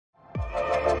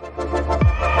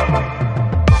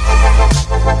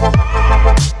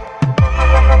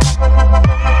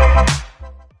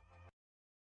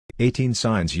18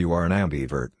 signs you are an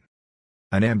ambivert.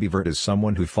 An ambivert is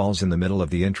someone who falls in the middle of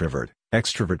the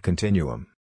introvert-extrovert continuum.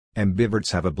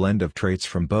 Ambiverts have a blend of traits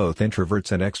from both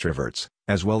introverts and extroverts,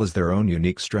 as well as their own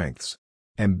unique strengths.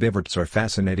 Ambiverts are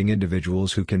fascinating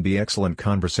individuals who can be excellent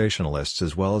conversationalists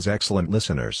as well as excellent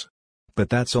listeners. But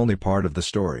that's only part of the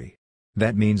story.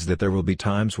 That means that there will be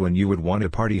times when you would want to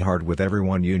party hard with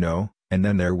everyone you know, and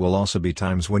then there will also be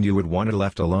times when you would want to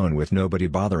left alone with nobody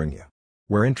bothering you.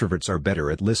 Where introverts are better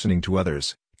at listening to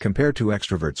others, compared to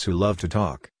extroverts who love to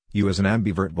talk, you as an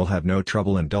ambivert will have no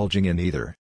trouble indulging in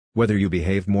either. Whether you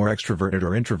behave more extroverted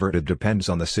or introverted depends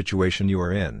on the situation you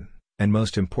are in, and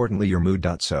most importantly your mood.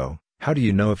 So, how do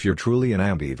you know if you're truly an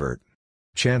ambivert?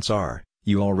 Chances are,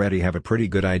 you already have a pretty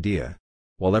good idea.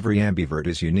 While every ambivert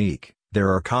is unique, there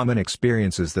are common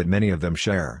experiences that many of them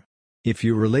share. If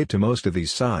you relate to most of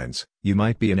these signs, you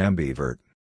might be an ambivert.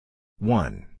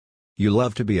 1. You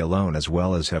love to be alone as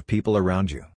well as have people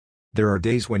around you. There are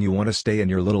days when you want to stay in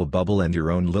your little bubble and your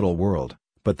own little world,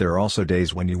 but there are also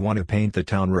days when you want to paint the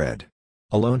town red.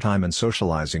 Alone time and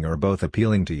socializing are both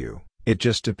appealing to you, it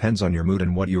just depends on your mood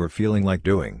and what you are feeling like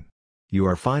doing. You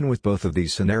are fine with both of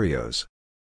these scenarios.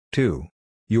 2.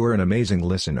 You are an amazing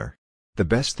listener. The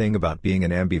best thing about being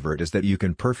an ambivert is that you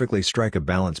can perfectly strike a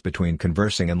balance between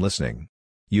conversing and listening.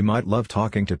 You might love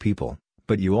talking to people,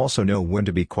 but you also know when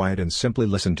to be quiet and simply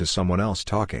listen to someone else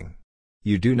talking.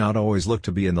 You do not always look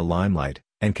to be in the limelight,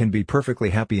 and can be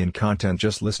perfectly happy in content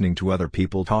just listening to other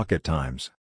people talk at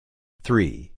times.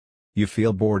 3. You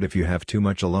feel bored if you have too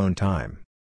much alone time.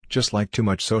 Just like too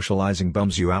much socializing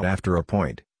bums you out after a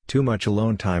point, too much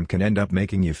alone time can end up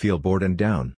making you feel bored and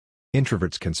down.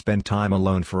 Introverts can spend time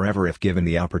alone forever if given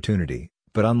the opportunity,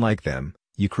 but unlike them,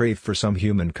 you crave for some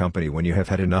human company when you have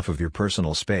had enough of your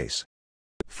personal space.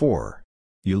 4.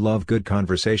 You love good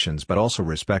conversations but also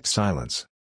respect silence.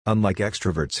 Unlike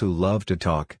extroverts who love to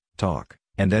talk,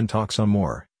 and then talk some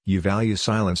more, you value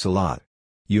silence a lot.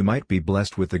 You might be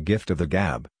blessed with the gift of the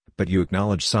gab, but you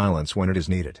acknowledge silence when it is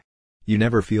needed. You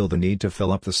never feel the need to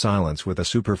fill up the silence with a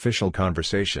superficial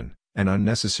conversation, and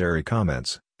unnecessary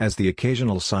comments, as the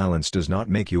occasional silence does not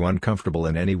make you uncomfortable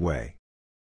in any way.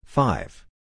 5.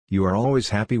 You are always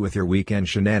happy with your weekend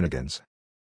shenanigans.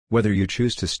 Whether you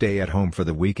choose to stay at home for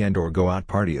the weekend or go out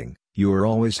partying, you are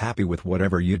always happy with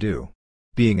whatever you do.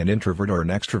 Being an introvert or an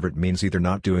extrovert means either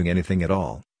not doing anything at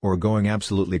all, or going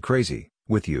absolutely crazy.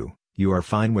 With you, you are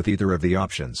fine with either of the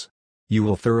options. You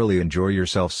will thoroughly enjoy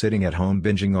yourself sitting at home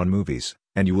binging on movies,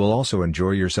 and you will also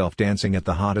enjoy yourself dancing at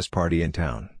the hottest party in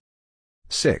town.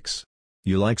 6.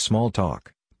 You like small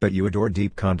talk, but you adore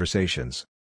deep conversations.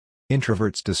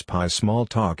 Introverts despise small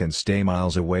talk and stay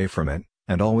miles away from it,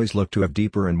 and always look to have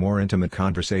deeper and more intimate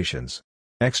conversations.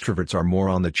 Extroverts are more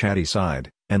on the chatty side,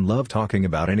 and love talking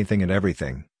about anything and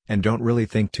everything, and don't really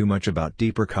think too much about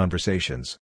deeper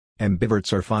conversations.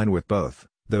 Ambiverts are fine with both,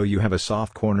 though you have a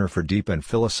soft corner for deep and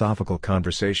philosophical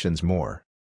conversations more.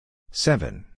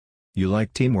 7. You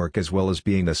like teamwork as well as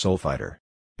being the sole fighter.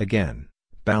 Again,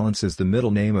 balance is the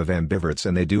middle name of ambiverts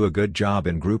and they do a good job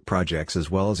in group projects as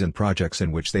well as in projects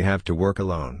in which they have to work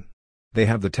alone. They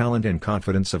have the talent and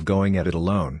confidence of going at it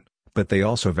alone, but they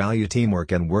also value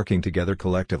teamwork and working together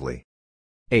collectively.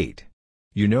 8.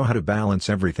 You know how to balance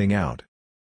everything out.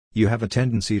 You have a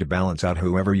tendency to balance out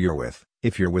whoever you're with.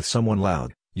 If you're with someone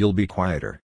loud, you'll be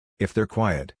quieter. If they're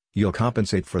quiet, you'll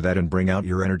compensate for that and bring out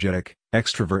your energetic,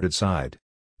 extroverted side.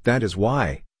 That is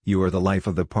why, you are the life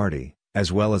of the party,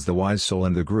 as well as the wise soul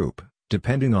in the group,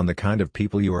 depending on the kind of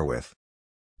people you are with.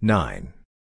 9.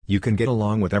 You can get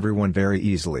along with everyone very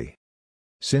easily.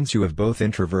 Since you have both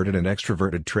introverted and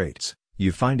extroverted traits,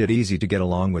 you find it easy to get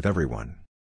along with everyone.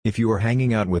 If you are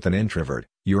hanging out with an introvert,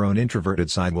 your own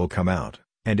introverted side will come out,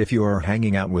 and if you are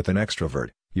hanging out with an extrovert,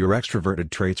 your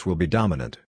extroverted traits will be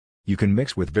dominant. You can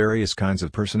mix with various kinds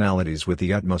of personalities with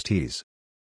the utmost ease.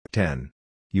 10.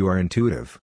 You are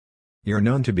intuitive. You're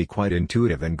known to be quite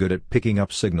intuitive and good at picking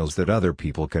up signals that other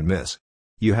people can miss.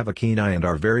 You have a keen eye and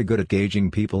are very good at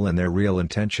gauging people and their real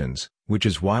intentions, which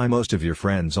is why most of your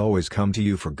friends always come to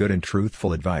you for good and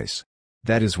truthful advice.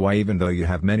 That is why even though you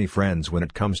have many friends, when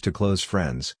it comes to close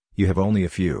friends, you have only a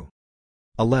few.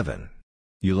 11.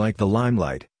 You like the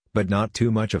limelight, but not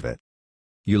too much of it.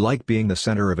 You like being the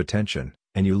center of attention,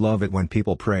 and you love it when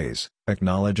people praise,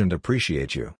 acknowledge and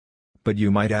appreciate you. But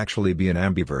you might actually be an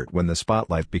ambivert when the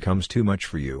spotlight becomes too much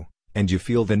for you, and you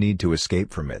feel the need to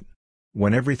escape from it.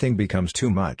 When everything becomes too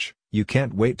much, you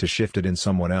can't wait to shift it in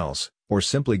someone else, or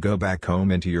simply go back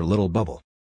home into your little bubble.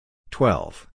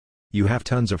 12. You have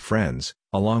tons of friends,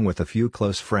 along with a few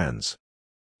close friends.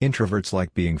 Introverts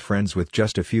like being friends with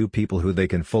just a few people who they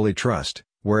can fully trust,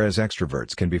 whereas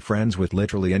extroverts can be friends with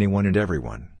literally anyone and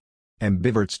everyone.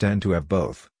 Ambiverts tend to have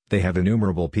both. They have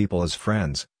innumerable people as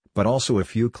friends, but also a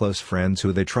few close friends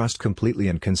who they trust completely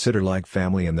and consider like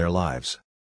family in their lives.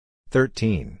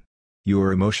 13. You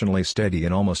are emotionally steady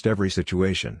in almost every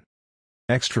situation.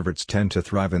 Extroverts tend to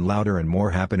thrive in louder and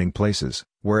more happening places,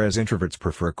 whereas introverts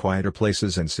prefer quieter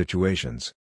places and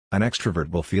situations. An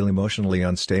extrovert will feel emotionally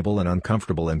unstable and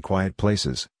uncomfortable in quiet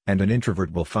places, and an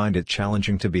introvert will find it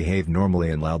challenging to behave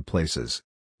normally in loud places.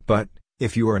 But,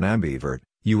 if you are an ambivert,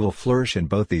 you will flourish in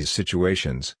both these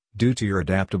situations, due to your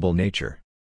adaptable nature.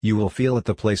 You will feel at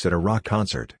the place at a rock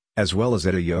concert, as well as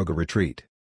at a yoga retreat.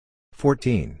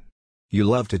 14. You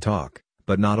love to talk,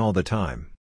 but not all the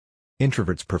time.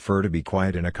 Introverts prefer to be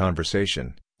quiet in a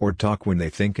conversation, or talk when they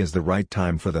think is the right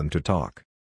time for them to talk.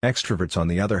 Extroverts on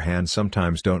the other hand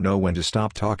sometimes don't know when to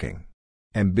stop talking.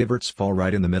 Ambiverts fall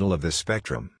right in the middle of this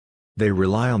spectrum. They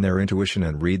rely on their intuition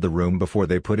and read the room before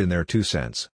they put in their 2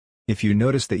 cents. If you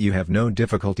notice that you have no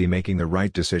difficulty making the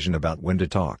right decision about when to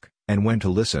talk, and when to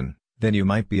listen, then you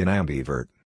might be an ambivert.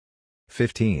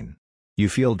 15. You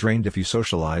feel drained if you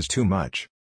socialize too much.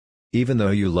 Even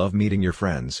though you love meeting your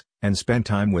friends, and spend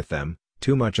time with them,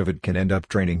 too much of it can end up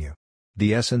draining you.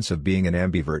 The essence of being an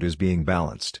ambivert is being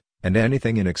balanced, and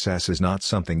anything in excess is not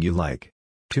something you like.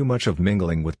 Too much of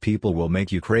mingling with people will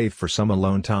make you crave for some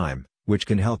alone time, which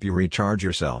can help you recharge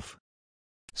yourself.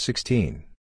 16.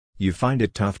 You find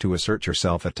it tough to assert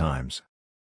yourself at times.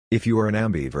 If you are an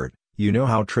ambivert, you know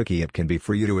how tricky it can be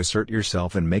for you to assert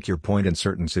yourself and make your point in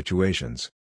certain situations.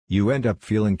 You end up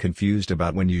feeling confused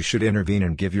about when you should intervene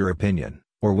and give your opinion,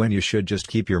 or when you should just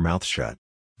keep your mouth shut.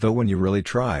 Though when you really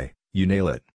try, you nail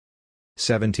it.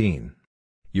 17.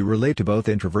 You relate to both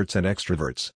introverts and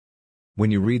extroverts.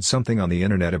 When you read something on the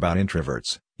internet about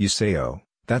introverts, you say, "Oh,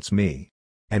 that's me."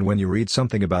 And when you read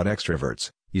something about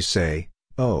extroverts, you say,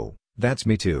 "Oh, that's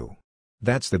me too."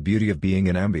 That's the beauty of being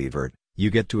an ambivert. You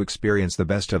get to experience the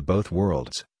best of both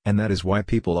worlds, and that is why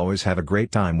people always have a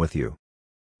great time with you.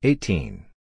 18.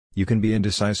 You can be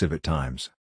indecisive at times.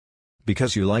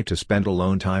 Because you like to spend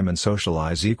alone time and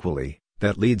socialize equally,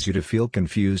 that leads you to feel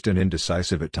confused and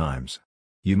indecisive at times.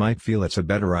 You might feel it's a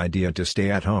better idea to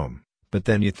stay at home, but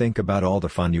then you think about all the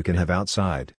fun you can have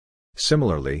outside.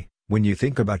 Similarly, when you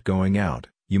think about going out,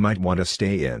 you might want to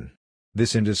stay in.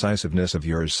 This indecisiveness of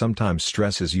yours sometimes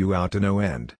stresses you out to no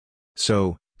end.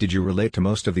 So, did you relate to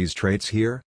most of these traits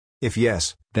here? If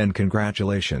yes, then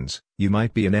congratulations, you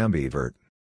might be an ambivert.